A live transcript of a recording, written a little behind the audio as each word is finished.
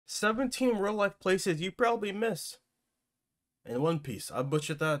17 real life places you probably missed in One Piece. I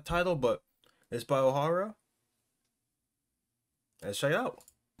butchered that title, but it's by O'Hara. Let's check it out.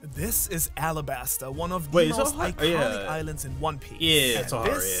 This is Alabasta, one of the most iconic islands in One Piece. Yeah, it's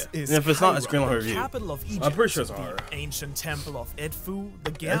O'Hara, this is and if it's Cairo, not, it's Green Light the Review. capital of Egypt, I'm pretty sure it's O'Hara. the ancient temple of Edfu, the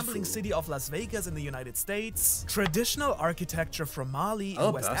gambling city of Las Vegas in the United States, traditional architecture from Mali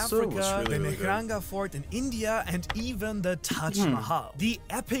in West Africa, the Mehranga Fort in India, and even the Taj Mahal. The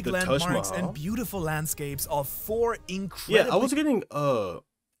epic landmarks and beautiful landscapes of four incredible... Yeah, I was getting, I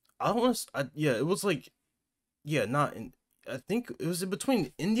don't want to... yeah, it was like... Yeah, not in... I think it was in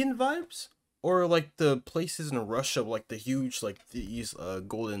between Indian vibes or like the places in Russia, like the huge, like these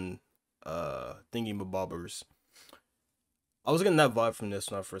golden thingy-mabobbers. I was getting that vibe from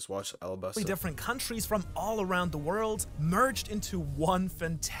this when I first watched Alabasta. Different countries from all around the world merged into one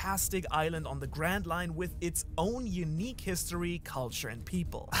fantastic island on the Grand Line with its own unique history, culture, and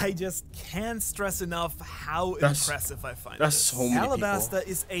people. I just can't stress enough how impressive I find this. So many Alabasta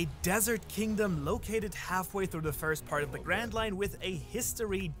people. is a desert kingdom located halfway through the first part of the Grand Line with a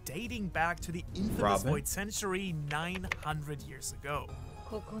history dating back to the infamous Void Century 900 years ago.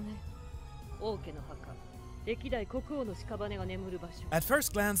 At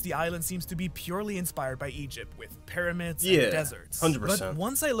first glance, the island seems to be purely inspired by Egypt, with pyramids and deserts. 100%. But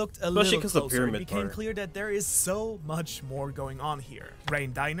once I looked a little closer, it became clear that there is so much more going on here.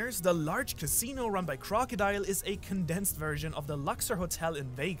 Rain Diners, the large casino run by Crocodile, is a condensed version of the Luxor Hotel in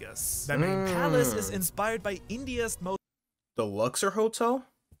Vegas. The main palace is inspired by India's most... The Luxor Hotel?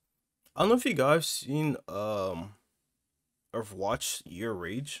 I don't know if you guys seen, or watched Year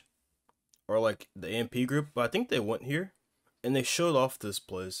Rage. Or like the AMP group, but I think they went here and they showed off this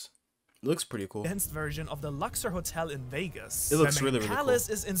place. It looks pretty cool. Condensed version of the Luxor Hotel in Vegas. It looks really cool. The palace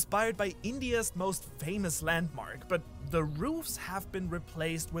is inspired by India's most famous landmark, but the roofs have been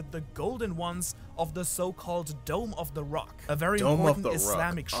replaced with the golden ones of the so-called Dome of the Rock, a very important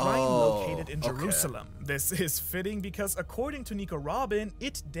Islamic shrine located in Jerusalem. This is fitting because according to Nico Robin,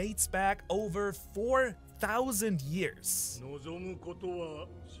 it dates back over 4,000 years.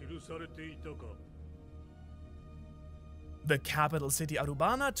 The capital city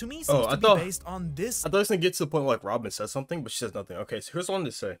Arubana to me seems to be based on this. I thought it was gonna get to the point where like Robin says something, but she says nothing. Okay, so here's what I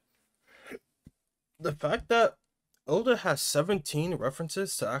wanted to say. The fact that Oda has 17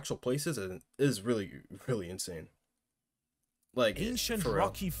 references to actual places is really, really insane. Like ancient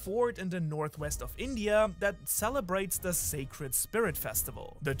rocky fort in the northwest of India that celebrates the Sacred Spirit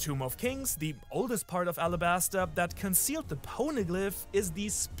Festival. The Tomb of Kings, the oldest part of Alabasta that concealed the poneglyph, is the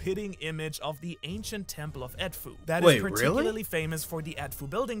spitting image of the ancient temple of Edfu. That is particularly famous for the Edfu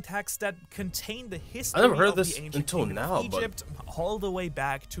building texts that contain the history of the ancient kingdom of Egypt all the way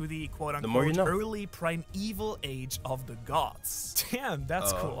back to the quote-unquote early primeval age of the gods. Damn,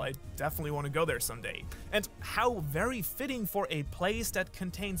 that's cool. I definitely want to go there someday. And how very fitting for a place that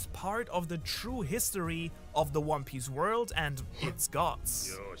contains part of the true history of the One Piece world and its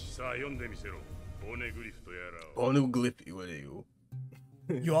gods.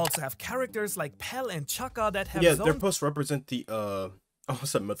 You also have characters like Pel and Chaka that have they're supposed to represent the I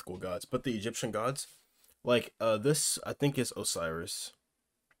almost said mythical gods, but the Egyptian gods. Like this I think is Osiris.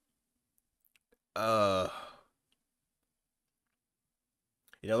 You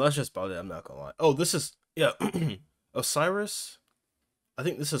know, that's just about it, I'm not gonna lie. Oh, this is Osiris. I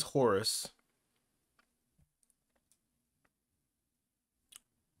think this is Horus.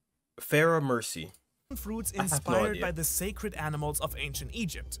 Pharaoh Mercy. Fruits inspired by the sacred animals of ancient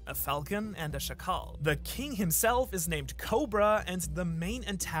Egypt, a falcon and a shakal. The king himself is named Cobra, and the main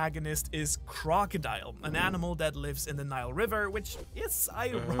antagonist is Crocodile, an animal that lives in the Nile River, which is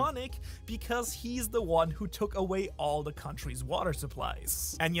ironic because he's the one who took away all the country's water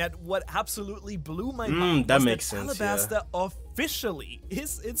supplies. And yet what absolutely blew my mind was that Alabasta officially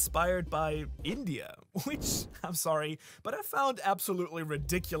is inspired by India, which, I'm sorry, but I found absolutely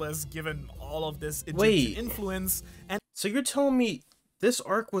ridiculous given all of this Egyptian influence. And so you're telling me this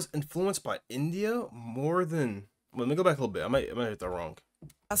arc was influenced by India more than... Well, let me go back a little bit. I might hit that wrong.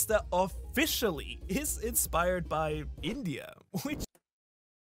 Alabasta officially is inspired by India, which...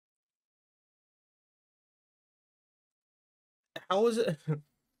 How is it...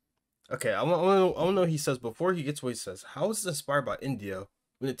 Okay, I want to know what he says before he gets what he says. How is it inspired by India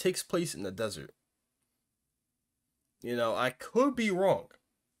when it takes place in the desert? You know, I could be wrong,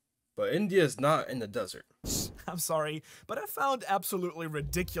 but India is not in the desert. I'm sorry, but I found absolutely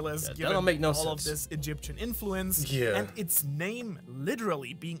ridiculous Yeah, given that'll make no all sense. of this Egyptian influence, Yeah. and its name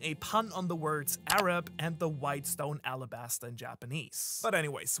literally being a pun on the words Arab and the white stone alabaster in Japanese. But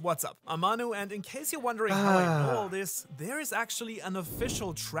anyways, what's up? I'm Manu, and in case you're wondering how I know all this, there is actually an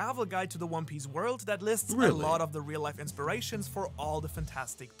official travel guide to the One Piece world that lists a lot of the real-life inspirations for all the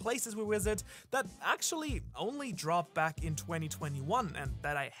fantastic places we visit that actually only dropped back in 2021 and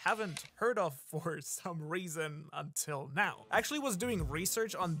that I haven't heard of for some reason until now. I actually was doing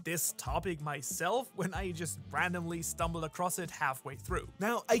research on this topic myself when I just randomly stumbled across it halfway through.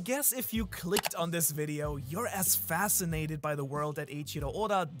 Now, I guess if you clicked on this video, you're as fascinated by the world that Eiichiro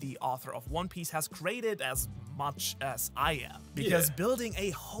Oda, the author of One Piece, has created as much as I am. Because building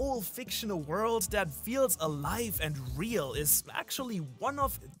a whole fictional world that feels alive and real is actually one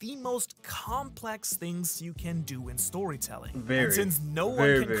of the most complex things you can do in storytelling. And since no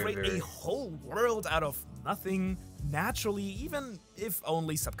one can create a whole world out of nothing, naturally, even if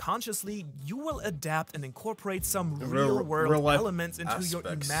only subconsciously, you will adapt and incorporate some real-world elements into your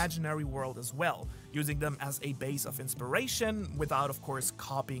imaginary world as well, using them as a base of inspiration without, of course,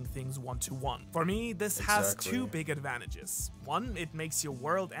 copying things one-to-one. For me, this has two big advantages. One, it makes your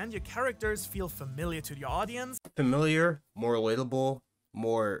world and your characters feel familiar to the audience. Familiar, more relatable,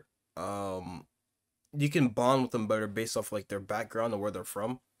 more, you can bond with them better based off like their background and where they're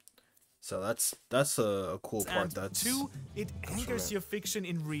from. So that's a cool part. That's two, it anchors your fiction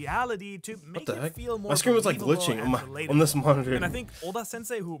in reality to make it feel more. My screen was like glitching on this monitor. And I think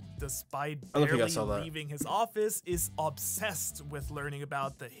Oda-sensei, who despite barely leaving his office, is obsessed with learning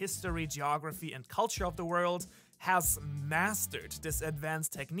about the history, geography, and culture of the world, has mastered this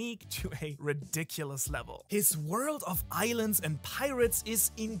advanced technique to a ridiculous level. His world of islands and pirates is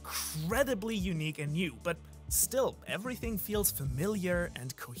incredibly unique and new, but still, everything feels familiar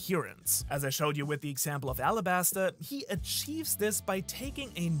and coherent. As I showed you with the example of Alabasta, he achieves this by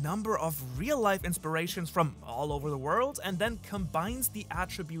taking a number of real-life inspirations from all over the world and then combines the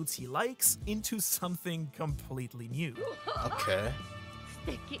attributes he likes into something completely new. Okay.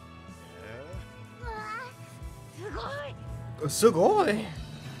 Sugoi!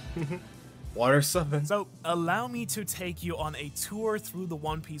 Water 7. So, allow me to take you on a tour through the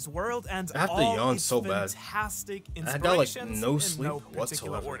One Piece world and I have to yawn so bad. Fantastic inspirations I got like no sleep in no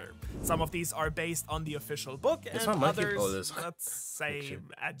particular whatsoever. order. Some of these are based on the official book, and others, let's say,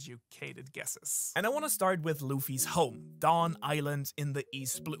 educated guesses. And I want to start with Luffy's home, Dawn Island in the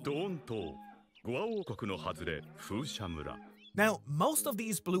East Blue. Now, most of the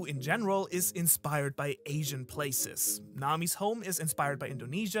East Blue in general is inspired by Asian places. Nami's home is inspired by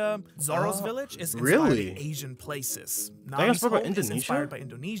Indonesia. Zoro's village is inspired by Asian places. Nami's home is inspired by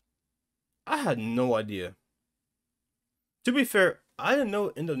Indonesia. I had no idea. To be fair, I didn't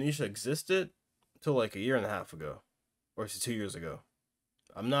know Indonesia existed until like a year and a half ago. Or 2 years ago.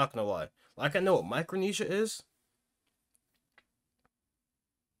 I'm not gonna lie. Like, I know what Micronesia is.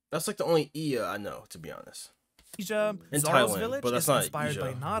 That's like the only Ia I know, to be honest. Zoro's Thailand, village but is inspired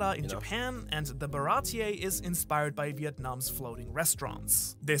by Nara in Japan, and the Baratier is inspired by Vietnam's floating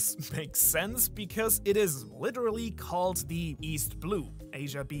restaurants. This makes sense because it is literally called the East Blue,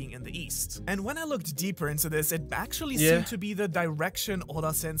 Asia being in the east. And when I looked deeper into this, it actually seemed to be the direction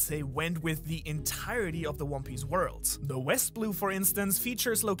Oda-sensei went with the entirety of the One Piece world. The West Blue, for instance,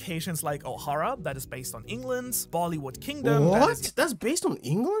 features locations like O'Hara, that is based on England, Bollywood Kingdom. What? That's based on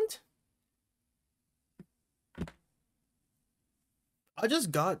England? I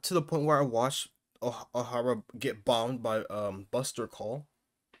just got to the point where I watched O'Hara get bombed by Buster Call.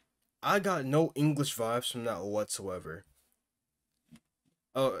 I got no English vibes from that whatsoever.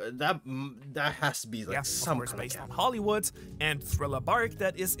 Oh, that has to be like some kind of based on Hollywood, and Thriller Bark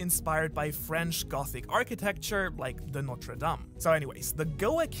that is inspired by French Gothic architecture like the Notre Dame. So anyways, the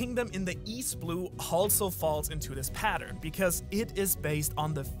Goa Kingdom in the East Blue also falls into this pattern because it is based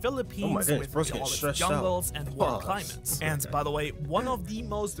on the Philippines with all its jungles and warm climates. And by the way, one of the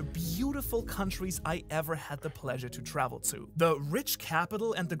most beautiful countries I ever had the pleasure to travel to. The rich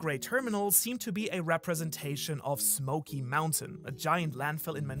capital and the great terminal seem to be a representation of Smoky Mountain, a giant landfill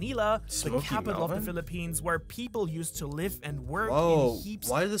in Manila, the capital of the Philippines, where people used to live and work in heaps.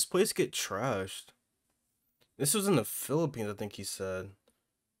 Why did this place get trashed? This was in the Philippines, I think he said.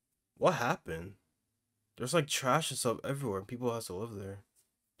 What happened? There's like trash and stuff everywhere, and people have to live there.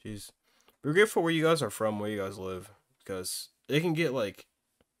 Jeez. We're grateful where you guys are from, where you guys live, because it can get like...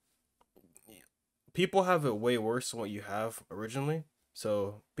 People have it way worse than what you have originally,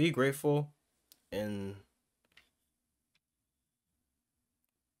 so be grateful, and...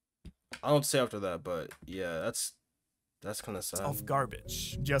 I don't say after that, but yeah, that's That's kind of sad. Of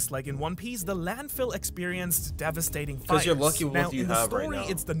garbage. Just like in One Piece, the landfill experienced devastating fires. Because you're lucky with what you have right now. In the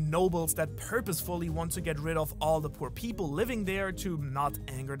story, it's the nobles that purposefully want to get rid of all the poor people living there to not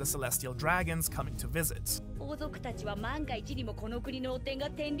anger the celestial dragons coming to visit. Oh,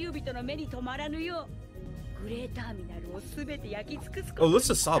 this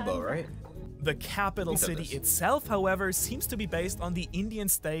is Sabo, right? The capital city itself, however, seems to be based on the Indian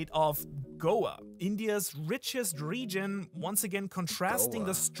state of Goa, India's richest region, once again contrasting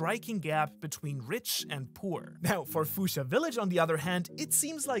the striking gap between rich and poor. Now, for Fuchsia Village, on the other hand, it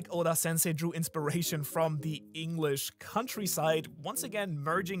seems like Oda-sensei drew inspiration from the English countryside, once again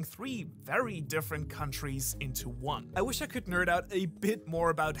merging three very different countries into one. I wish I could nerd out a bit more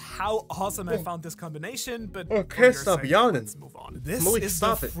about how awesome I found this combination, but okay, stop yawning. Let's move on. This is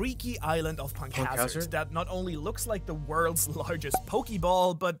the freaky island of Punk Hazard that not only looks like the world's largest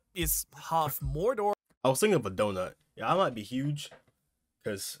Pokeball, but is half Mordor. I was thinking of a donut. Yeah, I might be huge,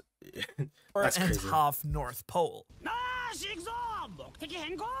 because that's crazy. And half North Pole.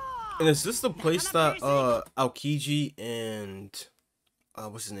 And is this the place that Aokiji and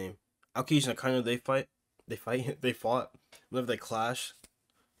what's his name? Aokiji and Akainu they fought whenever they clash,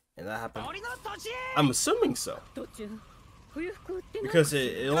 and that happened? I'm assuming so. Because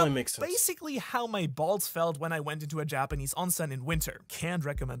it only makes sense. Basically how my balls felt when I went into a Japanese onsen in winter. Can't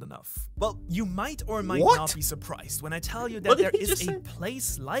recommend enough. Well, you might or might not be surprised when I tell you that there is a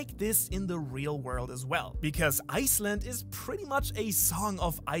place like this in the real world as well. Because Iceland is pretty much a song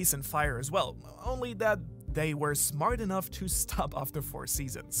of ice and fire as well. Only that they were smart enough to stop after 4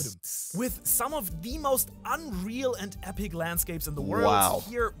 seasons. With some of the most unreal and epic landscapes in the world,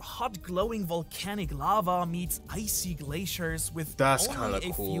 here hot glowing volcanic lava meets icy glaciers with only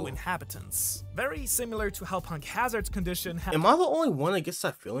a few inhabitants. Very similar to how Punk Hazard's condition had— Am I the only one that gets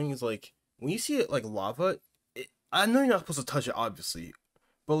that feeling? Is like, when you see it like lava, I know you're not supposed to touch it obviously,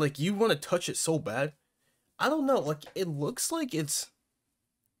 but like you want to touch it so bad. I don't know, like it looks like it's,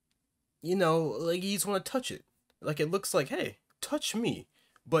 you know, like you just want to touch it. Like it looks like, hey, touch me.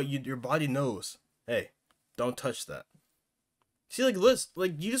 But your body knows, hey, don't touch that. See, like,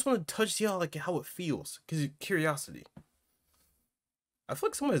 you just want to touch, see how it feels, because curiosity. I feel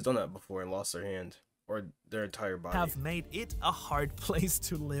like someone has done that before and lost their hand or their entire body. Have made it a hard place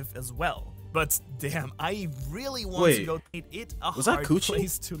to live as well. But damn, I really want to go. Made it a hard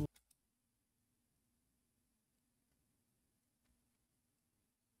place to live.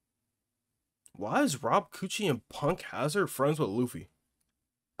 Why is Rob Kuchi and Punk Hazard friends with Luffy?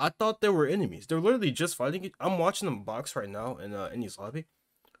 I thought they were enemies. They're literally just fighting. I'm watching them box right now in Eni's lobby.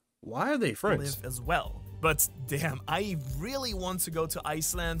 Why are they friends? Live as well. But damn, I really want to go to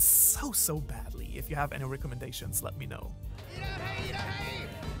Iceland so badly. If you have any recommendations, let me know.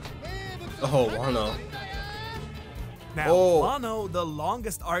 Oh, Wano. Now, Wano, the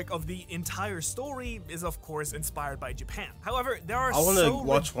longest arc of the entire story, is of course inspired by Japan. However, there are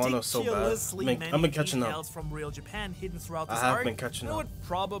ridiculously many details from real Japan hidden throughout this arc. It would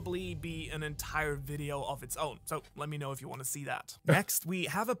probably be an entire video of its own, so let me know if you want to see that. Next, we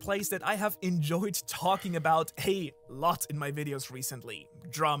have a place that I have enjoyed talking about a lot in my videos recently.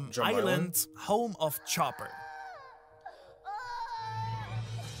 Drum Island, home of Chopper.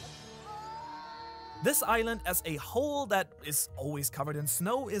 This island as a whole that is always covered in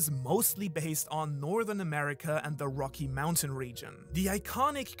snow is mostly based on Northern America and the Rocky Mountain region. The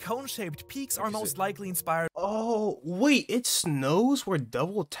iconic cone-shaped peaks are most likely inspired— Oh, wait, it snows where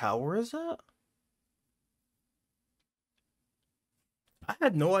Devil Tower is at? I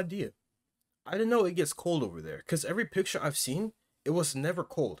had no idea. I didn't know it gets cold over there, because every picture I've seen, it was never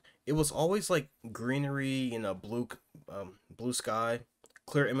cold. It was always like greenery, you know, blue sky,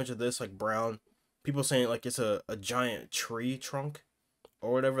 clear image of this, like brown. People saying like it's a giant tree trunk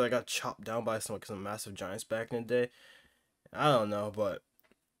or whatever that got chopped down by some massive giants back in the day. I don't know, but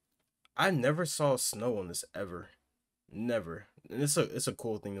I never saw snow on this ever. Never. And it's a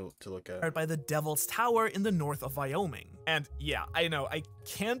cool thing to look at. By the Devil's Tower in the north of Wyoming. And yeah, I know, I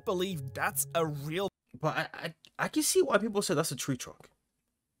can't believe that's a real— But I can see why people say that's a tree trunk.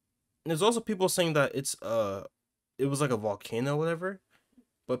 And there's also people saying that it was like a volcano or whatever.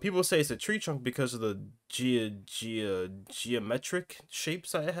 But people say it's a tree trunk because of the geometric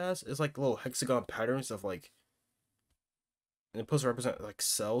shapes that it has. It's like little hexagon patterns of like, and it's supposed to represent like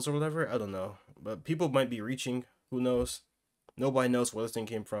cells or whatever. I don't know, but people might be reaching. Who knows? Nobody knows where this thing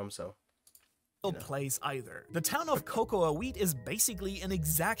came from. So place either. The town of Cocoa Wheat is basically an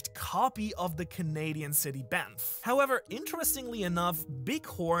exact copy of the Canadian city Banff. However, interestingly enough,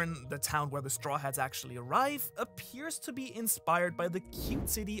 Bighorn, the town where the Straw Hats actually arrive, appears to be inspired by the cute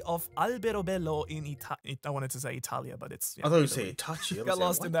city of Alberobello in I wanted to say Italia, but it's... I thought you say Itachi. Got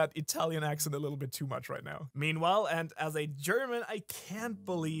lost in that Italian accent a little bit too much right now. Meanwhile, and as a German, I can't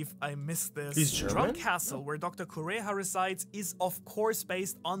believe I missed this. He's German? Drum Castle, where Dr. Kureha resides, is of course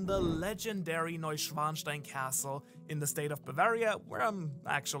based on the legendary Neuschwanstein Castle in the state of Bavaria, where I'm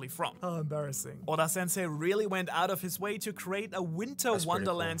actually from. How embarrassing. Oda-sensei really went out of his way to create a winter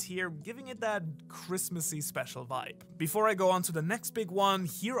wonderland here, giving it that Christmassy special vibe. Before I go on to the next big one,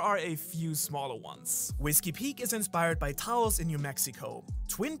 here are a few smaller ones. Whiskey Peak is inspired by Taos in New Mexico.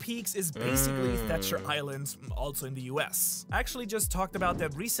 Twin Peaks is basically Thatcher Island, also in the US. I actually just talked about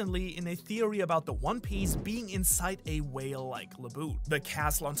that recently in a theory about the One Piece being inside a whale like laboon. The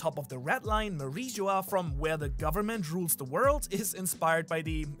castle on top of the Red Line, Marijoa, from where the government rules the world, is inspired by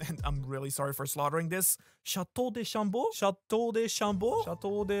the, and I'm really sorry for slaughtering this, Chateau de Chambord? Chateau de Chambord?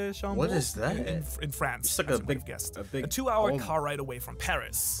 Chateau de Chambord? What is that? In France. It's like a big, guest. a big 2-hour car ride away from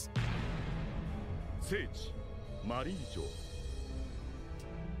Paris.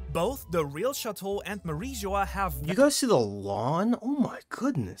 Both the real chateau and Marijoa have... You guys see the lawn? Oh my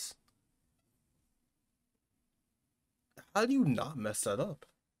goodness. How do you not mess that up?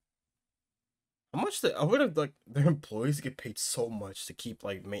 How much I would have, like, their employees get paid so much to keep,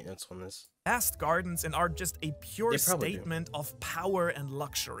 like, maintenance on this. Vast gardens and are just a pure statement of power and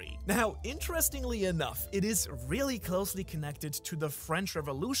luxury. Now, interestingly enough, it is really closely connected to the French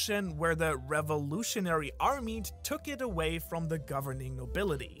Revolution, where the Revolutionary Army took it away from the governing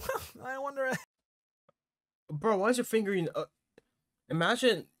nobility. I wonder... Bro, why is your finger in...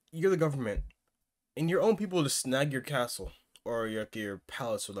 imagine you're the government, and your own people just snag your castle, or your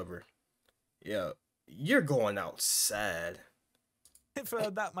palace, or whatever. Yeah, you're going out sad. If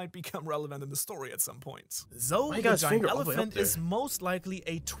that might become relevant in the story at some point. Though the giant giant elephant is most likely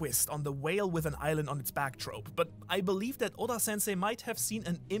a twist on the whale with an island on its back trope, but I believe that Oda-sensei might have seen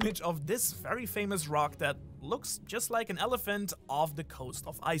an image of this very famous rock that looks just like an elephant off the coast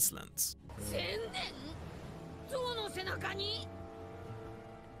of Iceland.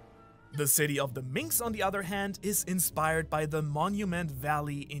 The city of the Minks, on the other hand, is inspired by the Monument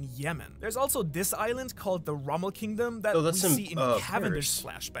Valley in Yemen. There's also this island called the Rommel Kingdom that we see in Cavendish's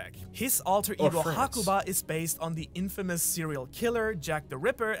flashback. His alter ego Hakuba is based on the infamous serial killer Jack the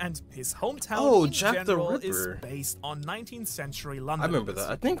Ripper, and his hometown in general is based on 19th century London. I remember that.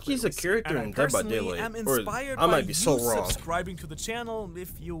 I think he's a character in Dead by Daylight. Or I might be so wrong. Subscribing to the channel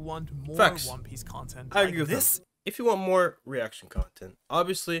if you want more One Piece content. I agree with this. If you want more reaction content,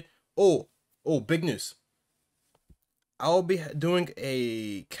 obviously. Oh, big news. I'll be doing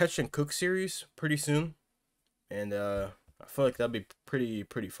a catch and cook series pretty soon. And I feel like that'd be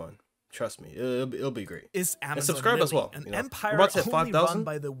pretty fun. Trust me, it'll be great. And subscribe as well. An empire only run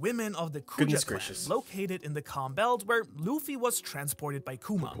by the women of the Kuja clan, located in the Calm Belt, where Luffy was transported by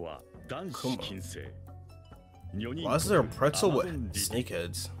Kuma. Why is there a pretzel with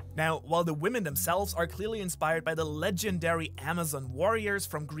snakeheads? Now, while the women themselves are clearly inspired by the legendary Amazon warriors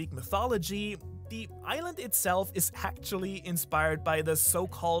from Greek mythology, the island itself is actually inspired by the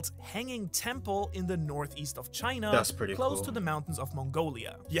so-called Hanging Temple in the northeast of China, close to the mountains of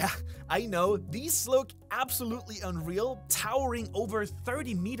Mongolia. Yeah, I know, these look absolutely unreal, towering over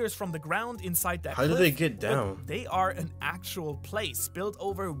 30 meters from the ground inside that cliff. How did they get down? They are an actual place built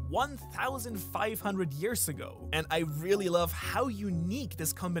over 1,500 years ago. And I really love how unique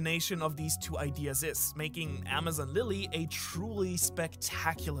this combination of these two ideas is, making Amazon Lily a truly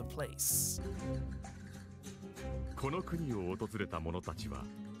spectacular place.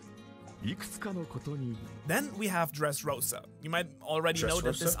 Then we have Dressrosa. You might already know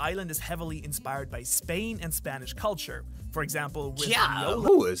that this island is heavily inspired by Spain and Spanish culture. For example, with Viola.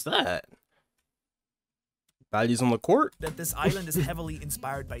 Who is that? Baddies on the court? That this island is heavily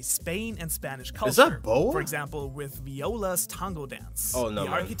inspired by Spain and Spanish culture. Is that Boa? For example, with Viola's tango dance. Oh, no, the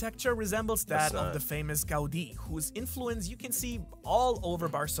architecture resembles that of the famous Gaudí, whose influence you can see all over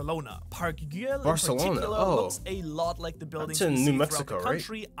Barcelona. Park Güell in particular looks a lot like the buildings we see throughout the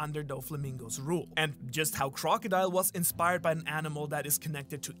country under Doflamingo's rule. And just how Crocodile was inspired by an animal that is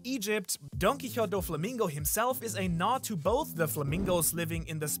connected to Egypt, Don Quixote Doflamingo himself is a nod to both the flamingos living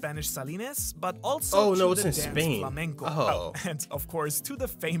in the Spanish Salines, but also to the dance Spain. flamenco. Oh. And of course to the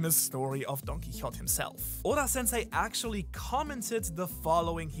famous story of Don Quixote himself. Oda-sensei actually commented the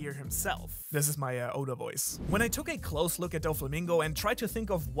following here himself. This is my Oda voice. When I took a close look at Doflamingo and tried to think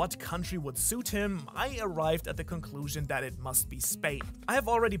of what country would suit him, I arrived at the conclusion that it must be Spain. I have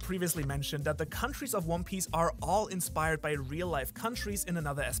already previously mentioned that the countries of One Piece are all inspired by real-life countries in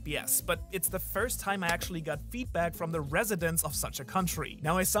another SBS, but it's the first time I actually got feedback from the residents of such a country.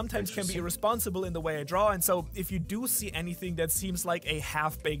 Now, I sometimes can be irresponsible in the way I draw, and so if you do see anything that seems like a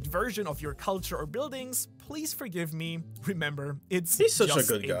half-baked version of your culture or buildings, please forgive me. Remember, he's such just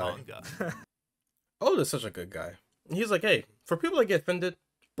a good guy. manga. Oda's such a good guy. He's like, hey, for people that get offended,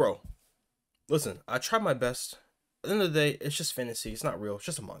 bro, listen, I tried my best. At the end of the day, it's just fantasy. It's not real. It's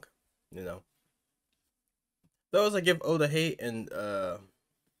just a manga, you know? Those that give Oda hate and,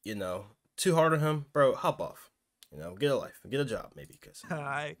 you know, too hard on him, bro, hop off. You know, get a life, get a job, maybe, because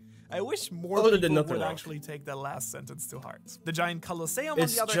I wish more Oda people did nothing would wrong. actually take the last sentence to heart. The giant Colosseum,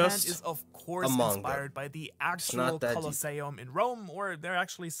 It's on the other hand, just is of course a manga. inspired by the not actual that deep. Colosseum in Rome, or there are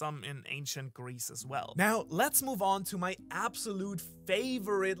actually some in ancient Greece as well. Now, let's move on to my absolute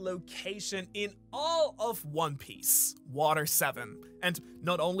favorite location in all of One Piece, Water 7. And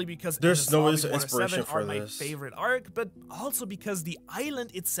not only because There's no Water inspiration 7 for are my this. favorite arc, but also because the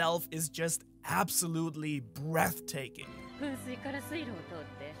island itself is just absolutely breathtaking. 噴水から水路を通っ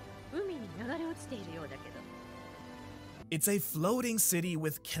て海に流れ落ちているようだけど It's a floating city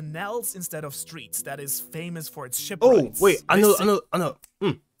with canals instead of streets that is famous for its Oh, shipwrights. wait, I know.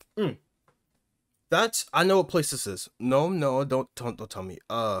 That's, I know what place this is. No, don't tell me.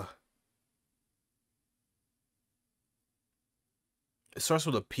 It starts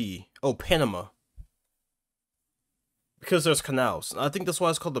with a P. Oh, Panama. Because there's canals. I think that's why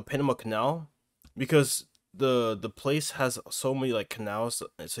it's called the Panama Canal. Because the place has so many, like, canals,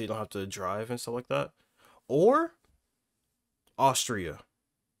 so you don't have to drive and stuff like that. Or Austria.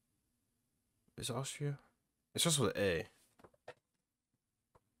 Is it Austria? It starts with an A.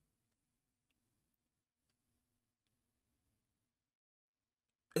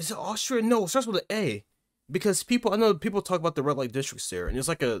 Is it Austria? No, it starts with an A. Because I know people talk about the red light districts there, and there's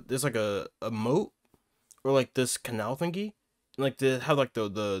like a moat or like this canal thingy, and like they have like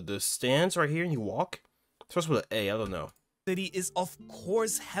the stands right here, and you walk. It starts with an A. I don't know. City is of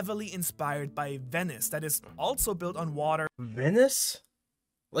course heavily inspired by Venice, that is also built on water. Venice,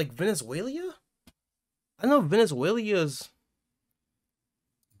 like Venezuela. I know Venezuela's.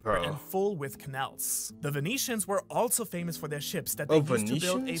 Bro. And full with canals. The Venetians were also famous for their ships that they used to build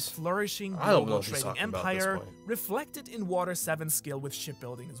a Venetians? flourishing I don't know global what he's trading talking about at this empire, point. reflected in Water 7's skill with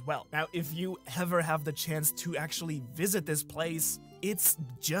shipbuilding as well. Now, if you ever have the chance to actually visit this place, it's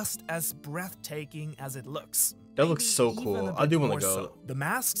just as breathtaking as it looks. That looks so Maybe cool. even a I bit do wanna more go. so. The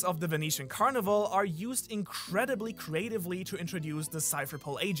masks of the Venetian Carnival are used incredibly creatively to introduce the Cypher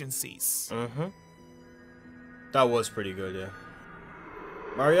Pole agencies. That was pretty good, yeah.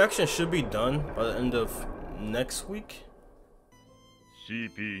 My reaction should be done by the end of next week.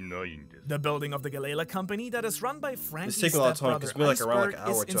 CP9 The building of the Gallela Company, that is run by Frankie's taking a lot of time, stepbrother 'cause it's been like around like Iceberg, an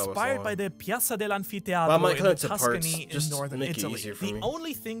hour is or 2 hours inspired long. by the Piazza But I dell'Anfiteatro might in cut the it to parts, Tuscany in just to northern make it Italy. easier for The me.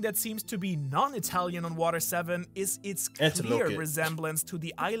 only thing that seems to be non-Italian on Water 7 is its And to milk clear it. resemblance to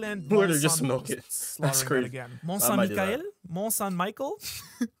the island Literally Mont just to Saint- milk it. slaughtering That's that crazy. again. Mont I Saint might do that. Michael? Mont Saint Michael?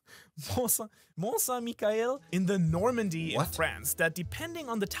 Mont Saint Michael in the Normandy in What? France, that depending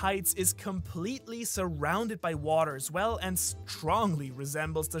on the tides is completely surrounded by water as well and strongly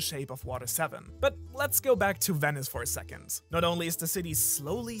resembles the shape of Water 7. But let's go back to Venice for a second. Not only is the city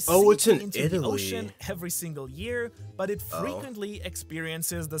slowly Oh, it's sinking in into Italy. the ocean every single year, but it Oh. frequently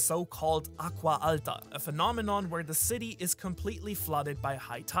experiences the so-called acqua alta, a phenomenon where the city is completely flooded by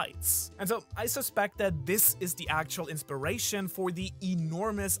high tides. And so I suspect that this is the actual inspiration for the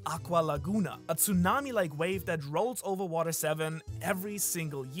enormous Aqua Laguna, a tsunami-like wave that rolls over Water 7 every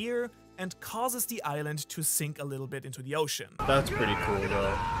single year and causes the island to sink a little bit into the ocean. That's pretty cool,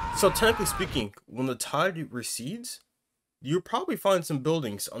 though. So technically speaking, when the tide recedes, you'll probably find some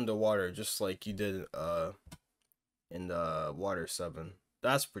buildings underwater, just like you did in Water 7.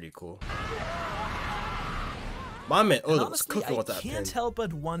 That's pretty cool. My man, And was honestly, cooking I with that can't pen. help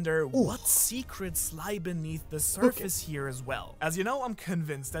but wonder what secrets lie beneath the surface here as well. As you know, I'm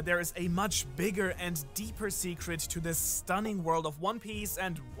convinced that there is a much bigger and deeper secret to this stunning world of One Piece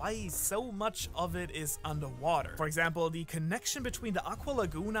and why so much of it is underwater. For example, the connection between the Aqua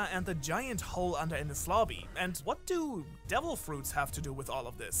Laguna and the giant hole under Enies Lobby. And what do devil fruits have to do with all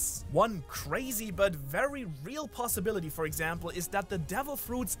of this? One crazy but very real possibility, for example, is that the devil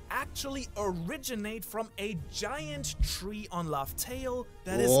fruits actually originate from a giant giant tree on Laugh Tale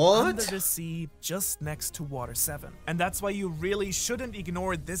that is What? under the sea just next to Water 7. And that's why you really shouldn't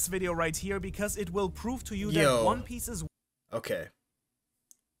ignore this video right here, because it will prove to you that One Piece's... Okay.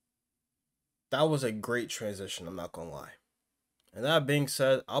 That was a great transition, I'm not gonna lie. And that being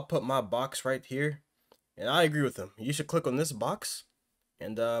said, I'll put my box right here. And I agree with him. You should click on this box.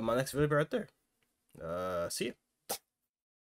 And my next video right there. See ya.